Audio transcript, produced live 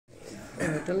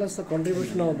tell us the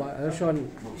contribution of Enshon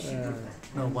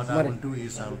No, what I will do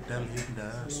is I will tell him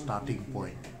the starting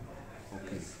point.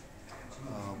 Okay.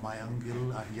 My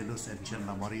uncle Anjelus Enshon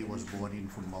Lamare was born in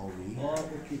Maui,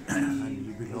 and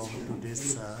he belonged to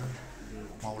this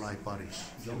Maulai parish.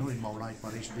 You know, in Maulai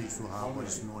parish they used to have what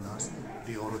is known as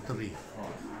the oratory,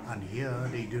 and here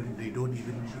they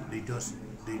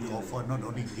offer not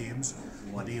only games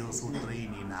but they also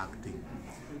train in acting.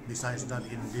 Besides that,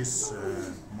 in this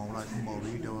Maulai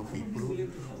Maui, there were people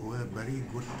who were very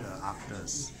good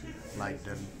actors, like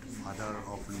the father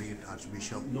of late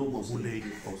Archbishop Bopule,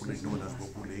 popularly known as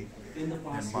Bopule,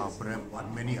 and Babrep,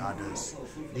 and many others.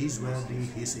 These were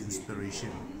his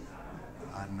inspiration.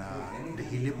 And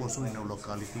he lived also in a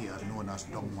locality known as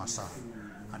Dong Masa.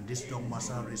 And this Dong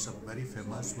Masa is very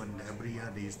famous when every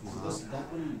year they used to have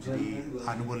the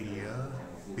annual year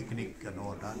picnic and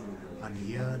all that. And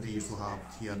here they used to have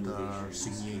theater,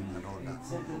 singing and all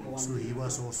that. So he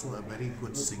was also a very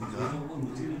good singer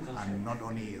and not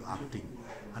only acting.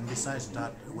 And besides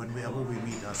that, whenever we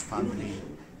meet as family,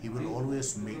 he will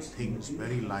always make things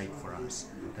very light for us.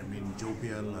 I mean,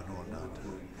 jovial and all that.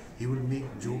 He will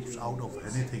make jokes out of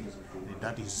anything.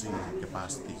 That is his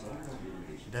capacity.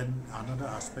 Then another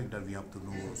aspect that we have to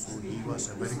know, so he was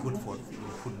a very good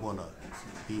footballer.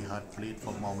 He had played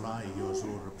for Maulai, he also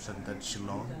represented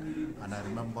Shillong, and I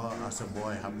remember as a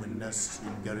boy I have witnessed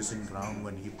in Garrison Ground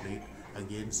when he played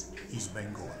against East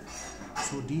Bengal.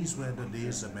 So these were the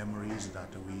days, the memories that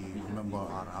we remember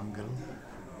our uncle,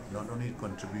 not only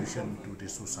contribution to the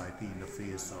society in the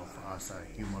face of as a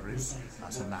humorist,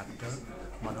 as an actor,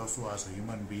 but also as a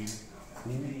human being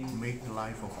who make the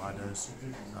life of others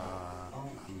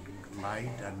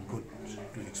light and good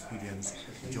to experience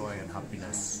joy and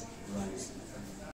happiness.